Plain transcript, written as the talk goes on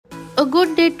A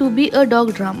Good Day to Be a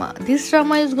Dog drama. This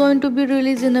drama is going to be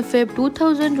released in Feb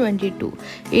 2022.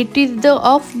 It is the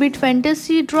offbeat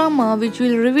fantasy drama which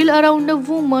will reveal around a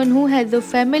woman who has a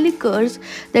family curse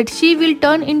that she will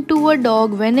turn into a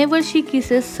dog whenever she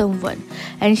kisses someone.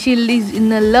 And she is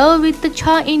in love with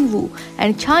Cha In-woo.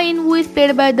 And Cha In-woo is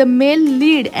played by the male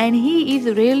lead and he is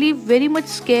really very much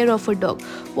scared of a dog.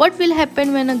 What will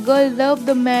happen when a girl loves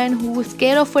the man who is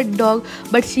scared of a dog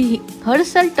but she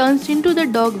herself turns into the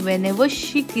dog whenever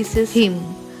she kisses him?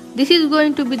 This is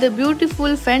going to be the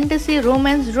beautiful fantasy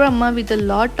romance drama with a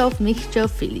lot of mixture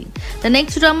feeling. The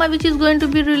next drama which is going to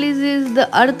be released is the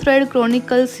Earthrise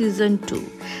Chronicles Season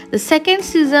 2. The second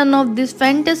season of this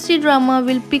fantasy drama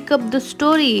will pick up the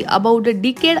story about a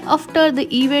decade after the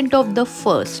event of the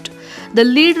first. The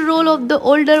lead role of the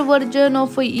older version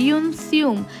of Ahn hyo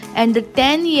seop and the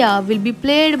Tanya will be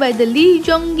played by the Lee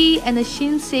Jong-gi and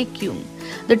Shin Se-kyung.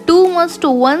 The two must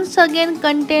once again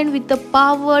contend with the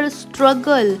power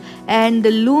struggle and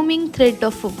the looming threat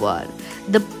of a war.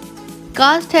 The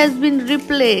cast has been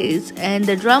replaced and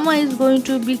the drama is going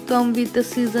to become with the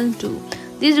season 2.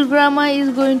 This drama is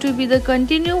going to be the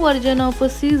continued version of a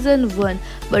season 1,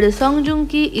 but Song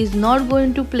Joong-ki is not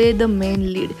going to play the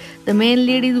main lead. The main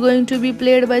lead is going to be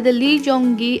played by the Lee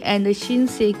Jong-gi and the Shin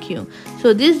Se-kyung.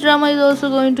 So this drama is also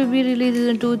going to be released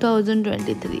in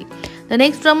 2023. The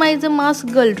next drama is a Mask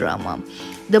Girl drama.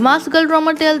 The Mask Girl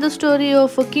drama tells the story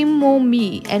of Kim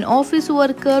Mo-mi, an office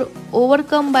worker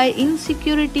overcome by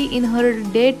insecurity in her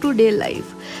day-to-day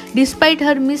life. Despite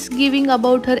her misgiving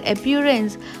about her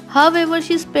appearance, however,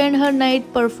 she spent her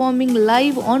night performing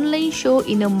live online show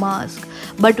in a mask.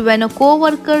 But when a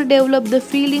co-worker develops the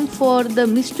feeling for the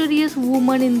mysterious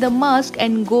woman in the mask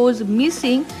and goes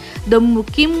missing, the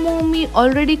Kim Mo-mi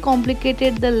already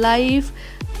complicated the life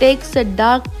takes a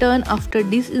dark turn after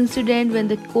this incident when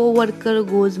the co-worker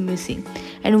goes missing.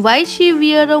 And why she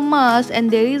wear a mask,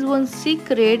 and there is one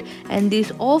secret, and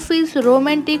this office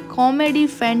romantic comedy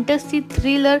fantasy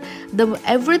thriller, the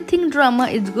everything drama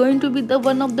is going to be the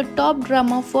one of the top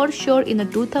drama for sure in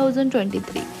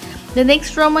 2023. The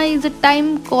next drama is A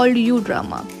Time Called You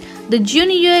drama. The Jun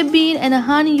Yeo-bin and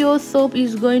Ahn hyo seop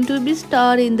is going to be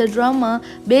star in the drama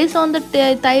based on the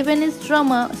Taiwanese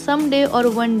drama Someday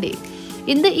or One Day.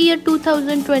 In the year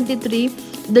 2023,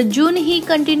 the Jun-hee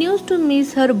continues to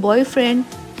miss her boyfriend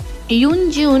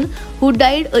Yoon-jun, who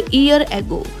died a year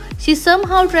ago. She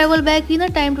somehow travels back in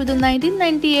time to the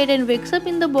 1998 and wakes up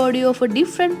in the body of a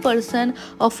different person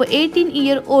of a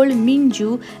 18-year-old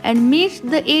Min-ju and meets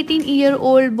the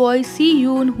 18-year-old boy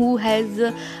Si-yoon, who has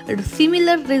a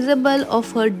similar resemblance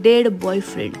of her dead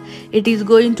boyfriend. It is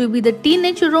going to be the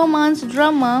teenage romance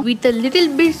drama with a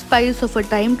little bit spice of a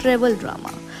time travel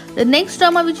drama. The next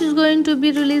drama which is going to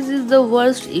be released is The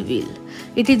Worst Evil.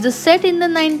 It is set in the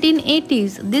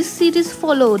 1980s. This series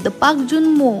follows the Park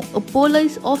Jun-mo, a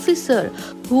police officer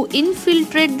who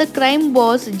infiltrates the crime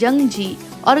boss Jung-ji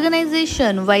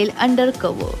organization while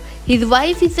undercover. His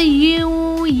wife is a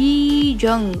Yoo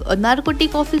Yi-jung, a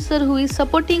narcotic officer who is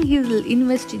supporting his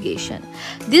investigation.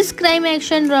 This crime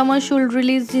action drama should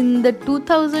release in the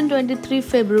 2023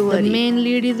 February. The main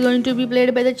lead is going to be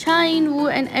played by the Cha In-woo,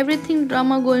 and everything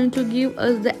drama going to give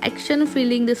us the action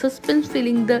feeling, the suspense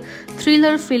feeling, the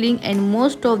thriller feeling, and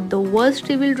most of the Worst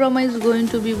Evil drama is going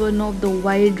to be one of the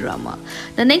wild drama.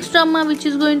 The next drama which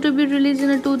is going to be released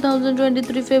in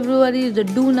 2023 February is the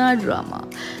Duna drama.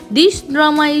 This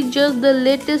drama is just the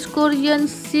latest Korean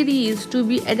series to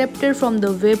be adapted from the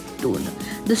webtoon.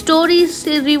 The stories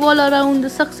revolve around the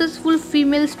successful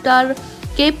female star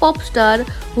K-pop star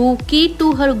who, key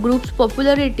to her group's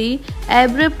popularity,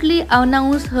 abruptly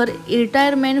announced her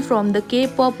retirement from the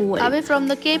K-pop world. Away from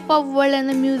the K-pop world and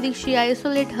the music, she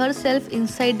isolates herself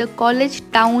inside the college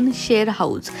town share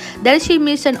house. There she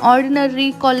meets an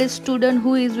ordinary college student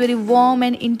who is very warm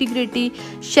and integrity,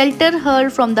 shelter her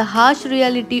from the harsh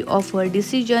reality of her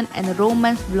decision, and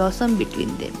romance blossom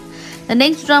between them. The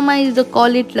next drama is the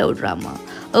Call It Love drama.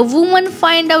 A woman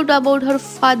finds out about her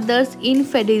father's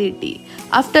infidelity.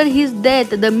 After his death,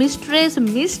 the mistress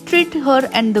mistreated her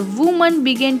and the woman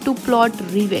began to plot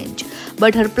revenge.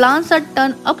 But her plans are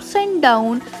turned upside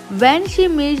down when she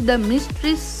meets the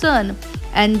mistress' son,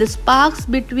 and the sparks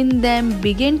between them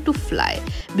begin to fly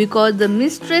because the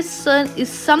mistress' son is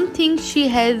something she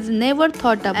has never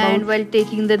thought about. And while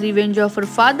taking the revenge of her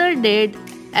father's death,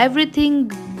 everything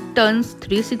turns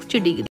 360 degrees.